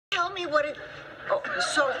me what it... Oh,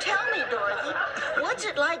 so tell me, Dorothy, what's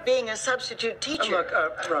it like being a substitute teacher? Look,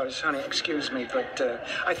 Rose, honey, excuse me, but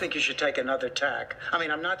I think you should take another tack. I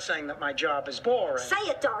mean, I'm not saying that my job is boring. Say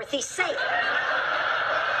it, Dorothy, say it.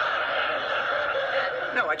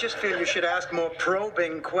 No, I just feel you should ask more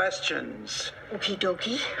probing questions. Okie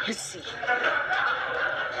dokie. Let's see.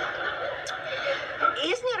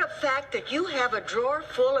 Isn't it a fact that you have a drawer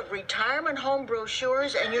full of retirement home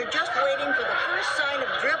brochures and you're just waiting for the first sign of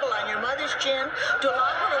dribble on your mother's chin to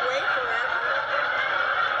lock her away forever?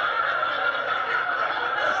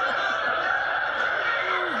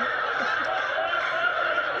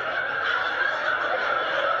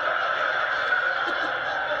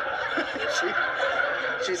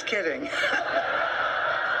 She's kidding.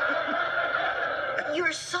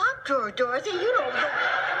 Your sock drawer, Dorothy, you know,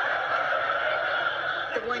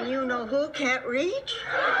 the one you know who can't reach?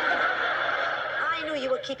 I knew you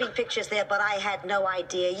were keeping pictures there, but I had no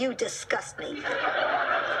idea. You disgust me.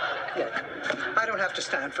 Look, I don't have to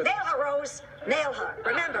stand for that. Nail her, Rose. Nail her.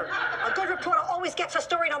 Remember, a good reporter always gets a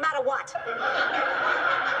story no matter what.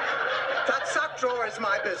 That sock drawer is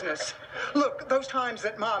my business. Look, those times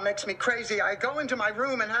that Mom makes me crazy, I go into my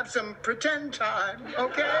room and have some pretend time,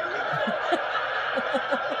 okay?